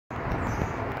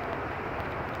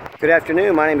Good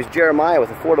afternoon, my name is Jeremiah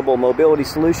with Affordable Mobility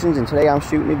Solutions, and today I'm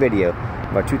shooting a video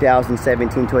of our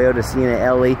 2017 Toyota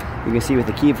Sienna LE. You can see with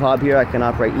the key fob here, I can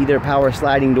operate either power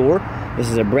sliding door. This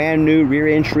is a brand new rear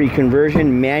entry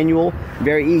conversion, manual,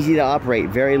 very easy to operate,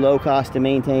 very low cost to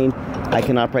maintain. I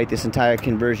can operate this entire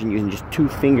conversion using just 2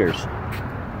 fingers.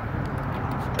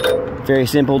 Very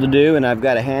simple to do, and I've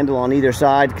got a handle on either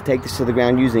side to take this to the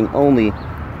ground using only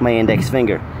my index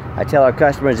finger. I tell our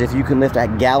customers if you can lift a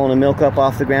gallon of milk up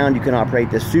off the ground, you can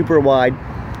operate this super wide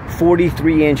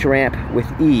 43-inch ramp with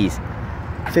ease.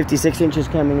 56 inches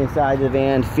coming inside the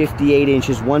van, 58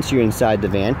 inches once you're inside the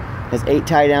van. Has 8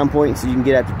 tie-down points, so you can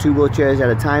get up to 2 wheelchairs at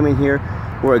a time in here,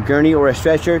 or a gurney or a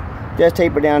stretcher. Does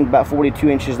taper down about 42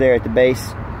 inches there at the base.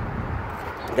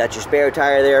 Got your spare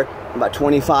tire there, about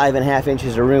 25.5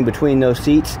 inches of room between those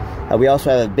seats. We also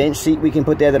have a bench seat we can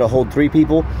put there that'll hold 3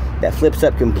 people. That flips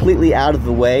up completely out of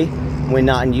the way when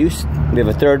not in use. We have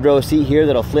a 3rd row seat here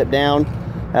that'll flip down,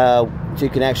 so you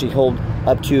can actually hold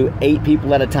up to 8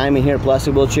 people at a time in here, plus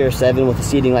a wheelchair 7 with the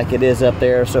seating like it is up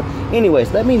there. So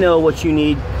anyways, let me know what you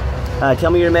need. Tell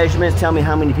me your measurements, tell me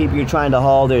how many people you're trying to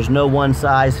haul. There's no one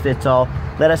size fits all.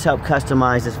 Let us help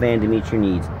customize this van to meet your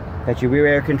needs. Got your rear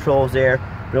air controls there,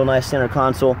 real nice center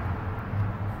console.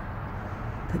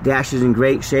 The dash is in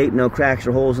great shape, no cracks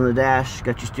or holes in the dash.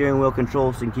 Got your steering wheel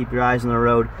controls so you can keep your eyes on the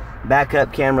road.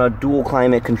 Backup camera, dual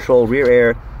climate control, rear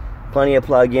air, plenty of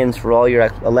plug-ins for all your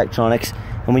electronics.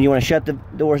 And when you want to shut the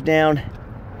doors down,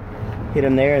 hit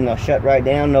them there and they'll shut right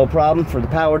down, no problem. For the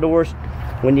power doors,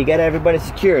 when you get everybody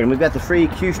secured, and we've got the free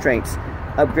Q-strengths,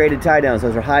 upgraded tie downs.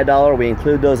 Those are high dollar. We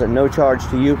include those at no charge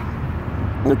to you.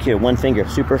 Look here, 1 finger,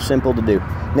 super simple to do.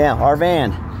 Now, our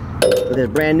van with this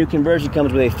brand new conversion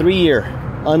comes with a 3-year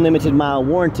unlimited mile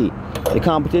warranty. The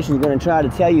competition is going to try to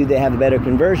tell you they have a better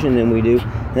conversion than we do,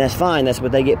 and that's fine. That's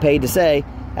what they get paid to say.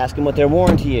 Ask them what their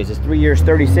warranty is. It's 3 years,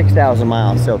 36,000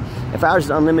 miles. So if ours is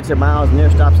unlimited miles and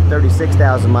theirs stops at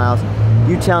 36,000 miles,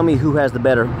 you tell me who has the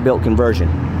better built conversion.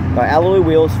 Our alloy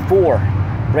wheels, 4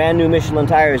 brand new Michelin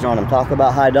tires on them. Talk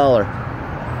about high dollar.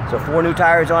 So 4 new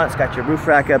tires on it. It's got your roof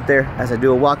rack up there as I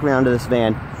do a walk around to this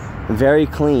van. Very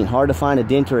clean. Hard to find a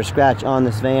dent or a scratch on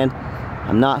this van.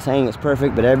 I'm not saying it's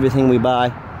perfect, but everything we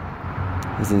buy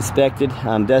is inspected.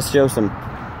 Does show some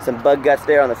bug guts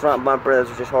there on the front bumper.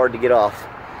 Those are just hard to get off.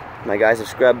 My guys have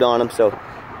scrubbed on them, so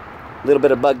a little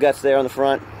bit of bug guts there on the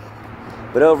front.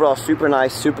 But overall, super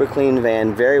nice, super clean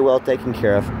van, very well taken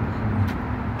care of.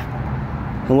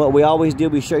 And what we always do,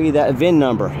 we show you that VIN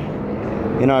number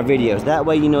in our videos. That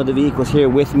way you know the vehicle's here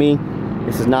with me.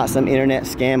 This is not some internet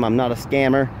scam. I'm not a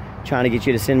scammer trying to get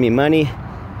you to send me money.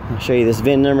 I'll show you this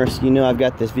VIN number so you know I've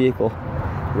got this vehicle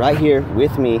right here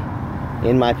with me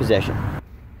in my possession.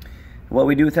 What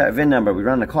we do with that VIN number, we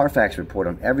run a Carfax report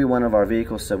on every one of our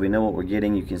vehicles so we know what we're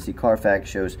getting. You can see Carfax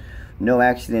shows no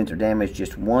accidents or damage,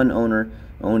 just 1 owner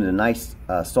owned a nice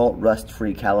salt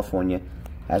rust-free California.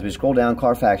 As we scroll down,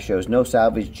 Carfax shows no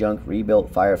salvage, junk,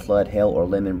 rebuilt, fire, flood, hail, or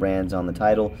lemon brands on the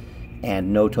title,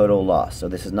 and no total loss. So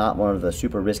this is not one of the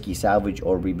super risky salvage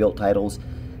or rebuilt titles.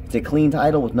 It's a clean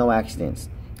title with no accidents.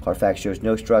 Carfax shows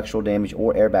no structural damage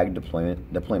or airbag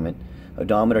deployment.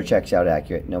 Odometer checks out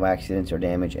accurate, no accidents or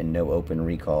damage, and no open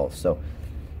recalls. So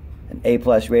an A+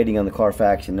 rating on the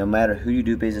Carfax, and no matter who you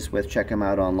do business with, check them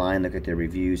out online, look at their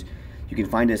reviews. You can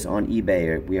find us on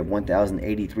eBay. We have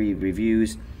 1,083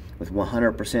 reviews with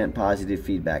 100% positive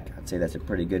feedback. I'd say that's a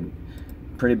pretty good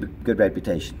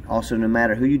reputation. Also, no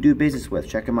matter who you do business with,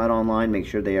 check them out online, make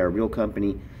sure they are a real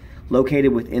company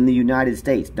located within the United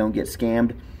States. Don't get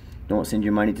scammed. Don't send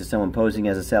your money to someone posing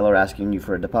as a seller asking you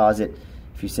for a deposit.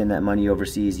 If you send that money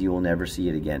overseas, you will never see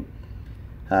it again.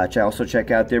 Also check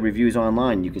out their reviews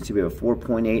online. You can see we have a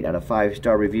 4.8 out of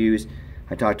 5-star reviews.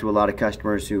 I talked to a lot of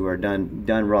customers who are done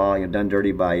raw, done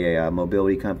dirty by a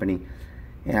mobility company.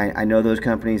 And I know those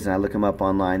companies, and I look them up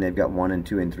online. They've got 1 and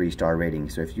 2 and 3-star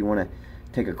ratings. So if you want to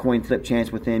take a coin flip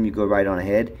chance with them, you go right on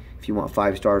ahead. If you want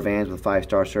 5-star vans with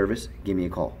 5-star service, give me a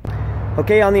call.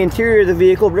 Okay, on the interior of the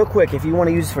vehicle, real quick, if you want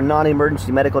to use it for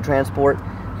non-emergency medical transport,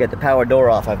 get the power door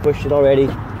off. I pushed it already.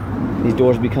 These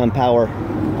doors become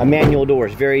manual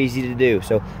doors, very easy to do.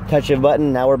 So touch a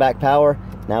button, now we're back power,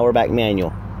 now we're back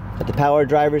manual. At the power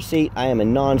driver's seat, I am a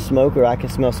non-smoker. I can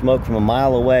smell smoke from a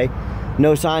mile away.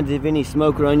 No signs of any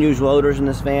smoke or unusual odors in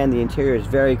this van. The interior is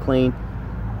very clean.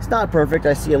 It's not perfect.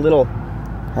 I see a little,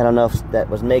 I don't know if that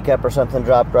was makeup or something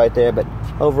dropped right there, but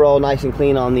overall nice and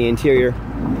clean on the interior.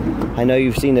 I know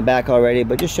you've seen the back already,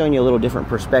 but just showing you a little different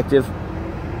perspective.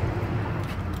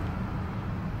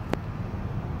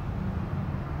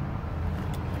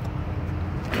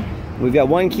 We've got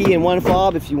 1 key and 1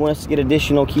 fob. If you want us to get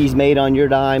additional keys made on your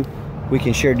dime, we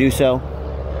can sure do so.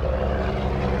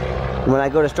 When I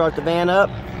go to start the van up,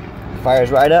 it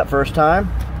fires right up first time.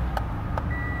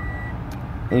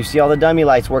 And you see all the dummy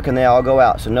lights working, they all go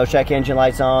out. So no check engine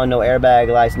lights on, no airbag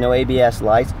lights, no ABS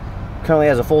lights. Currently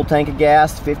has a full tank of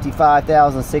gas,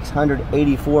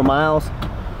 55,684 miles.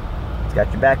 It's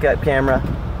got your backup camera.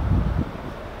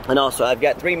 And also I've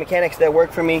got 3 mechanics that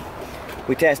work for me.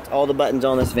 We test all the buttons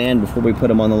on this van before we put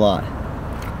them on the lot.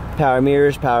 Power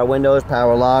mirrors, power windows,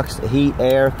 power locks, heat,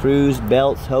 air, cruise,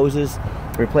 belts, hoses.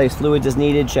 Replace fluids as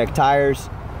needed, check tires,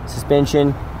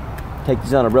 suspension. Take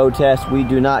these on a road test. We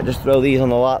do not just throw these on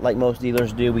the lot like most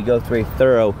dealers do. We go through a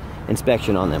thorough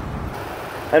inspection on them.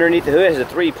 Underneath the hood is a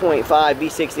 3.5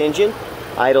 V6 engine.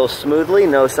 Idles smoothly,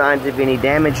 no signs of any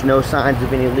damage, no signs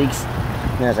of any leaks.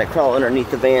 And as I crawl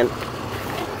underneath the van,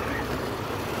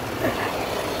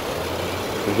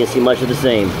 you can see much of the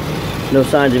same. No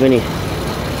signs of any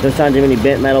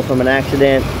bent metal from an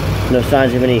accident. No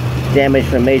signs of any damage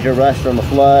from major rust from a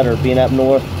flood or being up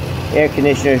north. Air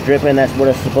conditioner is dripping, that's what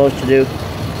it's supposed to do.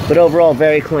 But overall,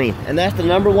 very clean. And that's the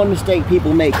 #1 mistake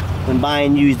people make when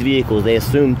buying used vehicles. They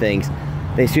assume things.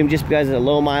 They assume just because it's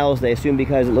low miles, they assume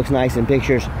because it looks nice in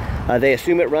pictures, they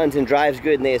assume it runs and drives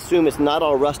good, and they assume it's not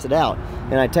all rusted out.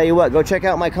 And I tell you what, go check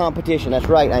out my competition. That's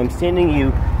right, I'm sending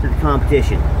you to the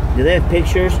competition. Do they have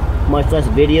pictures, much less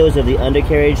videos of the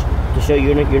undercarriage to show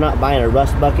you're not buying a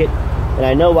rust bucket? And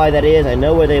I know why that is. I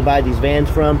know where they buy these vans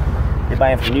from. They buy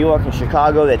them from New York and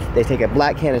Chicago. They take a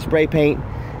black can of spray paint,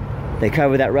 they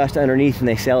cover that rust underneath, and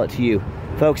they sell it to you.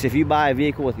 Folks, if you buy a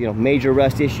vehicle with major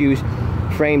rust issues,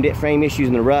 frame issues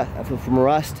in the from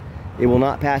rust, it will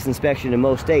not pass inspection in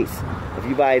most states. If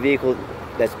you buy a vehicle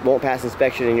that won't pass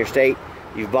inspection in your state,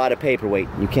 you've bought a paperweight.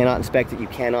 You cannot inspect it, you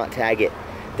cannot tag it.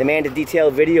 Demand a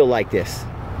detailed video like this.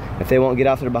 If they won't get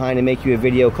off their behind and make you a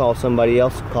video, call somebody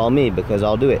else, call me, because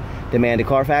I'll do it. Demand a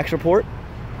Carfax report.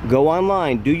 Go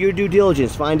online, do your due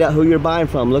diligence, find out who you're buying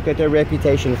from, look at their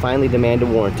reputation, and finally demand a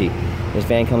warranty. This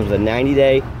van comes with a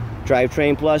 90-day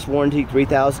Drivetrain Plus warranty,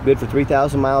 3,000, good for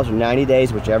 3,000 miles or 90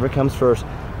 days, whichever comes first,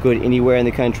 good anywhere in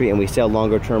the country, and we sell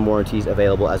longer term warranties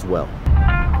available as well.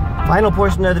 Final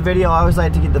portion of the video, I always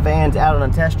like to get the vans out on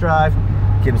a test drive,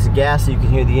 give them some gas so you can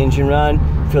hear the engine run,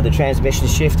 feel the transmission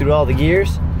shift through all the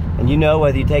gears, and you know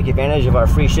whether you take advantage of our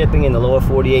free shipping in the lower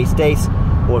 48 states,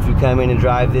 or if you come in and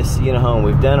drive this home.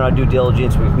 We've done our due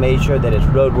diligence, we've made sure that it's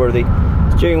roadworthy.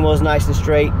 Steering wheel is nice and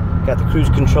straight, got the cruise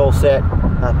control set.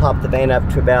 I popped the van up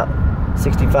to about a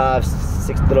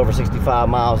little over 65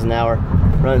 miles an hour.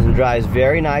 Runs and drives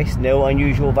very nice, no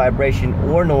unusual vibration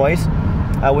or noise.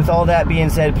 With all that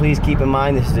being said, please keep in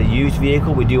mind this is a used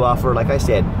vehicle. We do offer, like I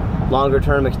said, longer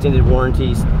term extended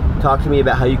warranties. Talk to me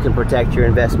about how you can protect your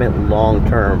investment long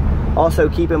term. Also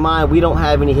keep in mind, we don't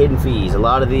have any hidden fees. A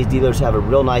lot of these dealers have a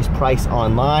real nice price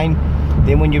online.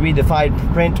 Then when you read the fine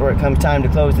print or it comes time to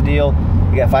close the deal,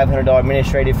 you got $500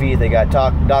 administrative fees, they got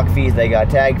dock fees, they got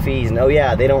tag fees, and oh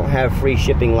yeah, they don't have free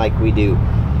shipping like we do.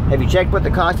 Have you checked what the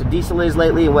cost of diesel is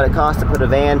lately and what it costs to put a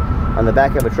van on the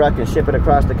back of a truck and ship it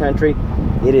across the country?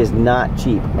 It is not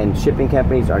cheap, and shipping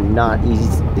companies are not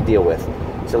easy to deal with.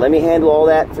 So let me handle all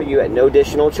that for you at no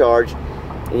additional charge.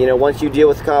 And once you deal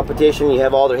with the competition, you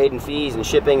have all their hidden fees and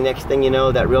shipping. Next thing you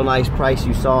know, that real nice price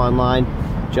you saw online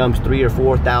jumps $3,000 or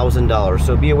 $4,000.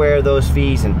 So be aware of those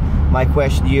fees. And my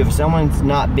question to you, if someone's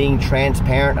not being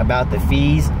transparent about the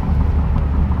fees,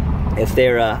 if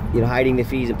they're hiding the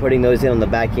fees and putting those in on the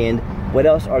back end, what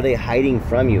else are they hiding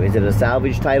from you? Is it a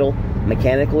salvage title,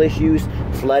 mechanical issues,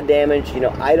 flood damage?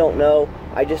 I don't know.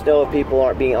 I just know if people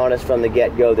aren't being honest from the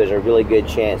get-go, there's a really good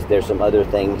chance there's some other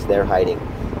things they're hiding.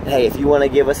 Hey, if you want to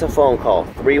give us a phone call,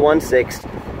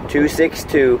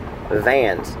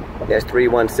 316-262-VANS. That's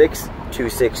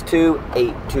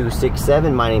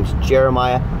 316-262-8267. My name's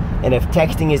Jeremiah. And if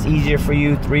texting is easier for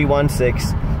you,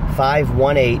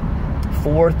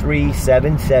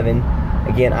 316-518-4377.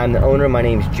 Again, I'm the owner. My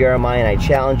name's Jeremiah, and I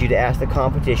challenge you to ask the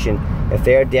competition if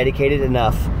they're dedicated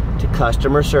enough to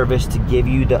customer service to give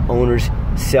you the owner's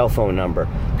cell phone number.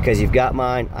 Because you've got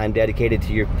mine, I'm dedicated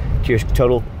to your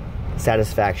total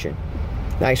satisfaction.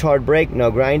 Nice hard brake,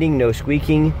 no grinding, no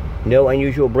squeaking, no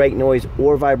unusual brake noise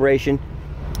or vibration.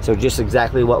 So just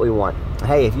exactly what we want.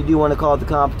 Hey, if you do want to call the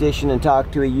competition and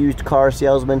talk to a used car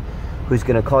salesman who's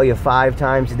going to call you 5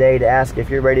 times a day to ask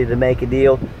if you're ready to make a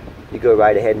deal, you go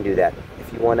right ahead and do that.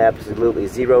 If you want absolutely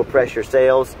zero pressure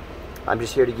sales, I'm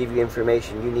just here to give you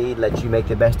information you need, let you make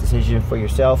the best decision for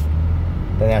yourself,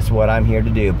 then that's what I'm here to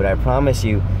do. But I promise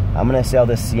you, I'm going to sell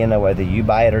this Sienna whether you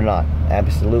buy it or not.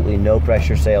 Absolutely no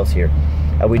pressure sales here.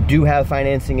 We do have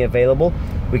financing available.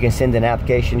 We can send an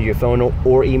application to your phone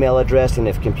or email address, and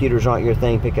if computers aren't your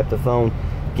thing, pick up the phone,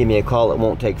 give me a call. It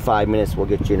won't take 5 minutes. We'll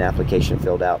get you an application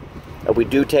filled out. We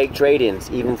do take trade-ins,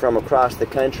 even from across the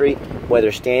country,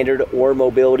 whether standard or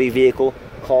mobility vehicle.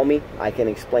 Call me, I can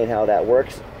explain how that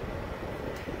works.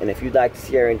 And if you'd like to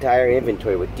see our entire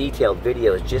inventory with detailed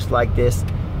videos just like this,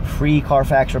 free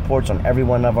Carfax reports on every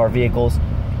one of our vehicles,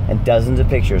 and dozens of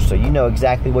pictures so you know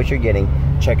exactly what you're getting,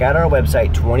 check out our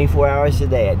website 24 hours a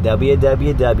day at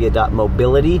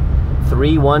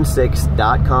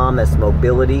www.mobility316.com. That's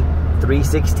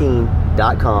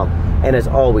mobility316.com. And as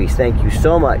always, thank you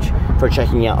so much for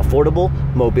checking out Affordable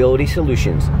Mobility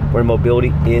Solutions, where mobility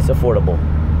is affordable.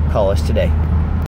 Call us today.